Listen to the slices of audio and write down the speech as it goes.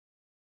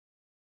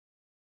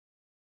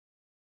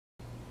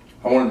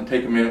I wanted to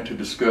take a minute to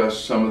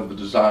discuss some of the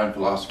design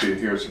philosophy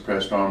here at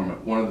Suppressor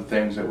Armament. One of the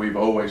things that we've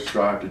always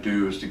strived to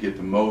do is to get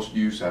the most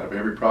use out of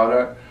every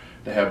product,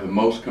 to have the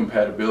most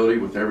compatibility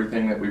with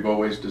everything that we've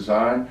always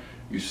designed.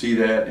 You see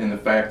that in the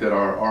fact that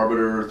our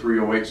Arbiter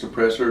 308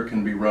 suppressor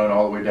can be run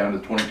all the way down to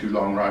 22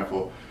 long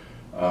rifle.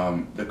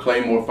 The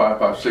CLAYMORE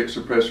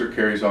 5.56 suppressor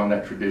carries on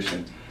that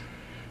tradition.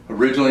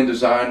 Originally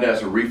designed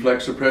as a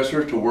reflex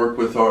suppressor to work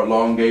with our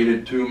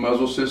elongated tube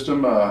muzzle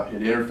system,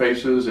 it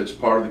interfaces, it's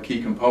part of the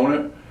key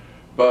component,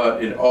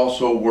 but it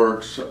also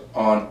works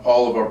on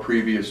all of our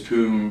previous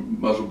tube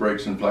muzzle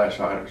brakes and flash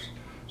hiders.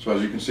 So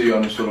as you can see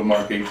on this little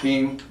Mark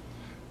 18,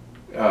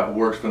 it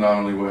works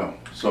phenomenally well.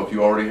 So if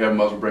you already have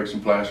muzzle brakes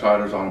and flash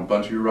hiders on a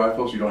bunch of your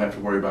rifles, you don't have to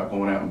worry about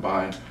going out and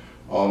buying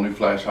all new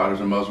flash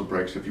hiders and muzzle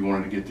brakes if you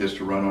wanted to get this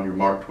to run on your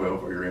Mark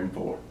 12 or your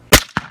M4.